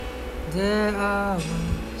There I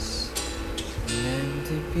was, an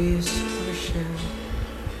empty piece of a shell,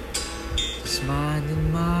 just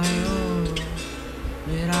minding my own world,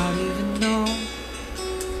 without even knowing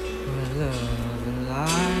what love and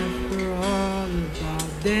life were all about.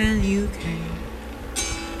 Then you came,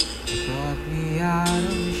 you brought me out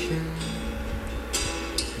of the shell,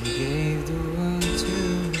 and gave the world to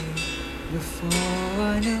me. Before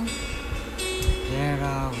I knew that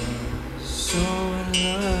I was so in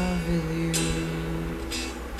love with you.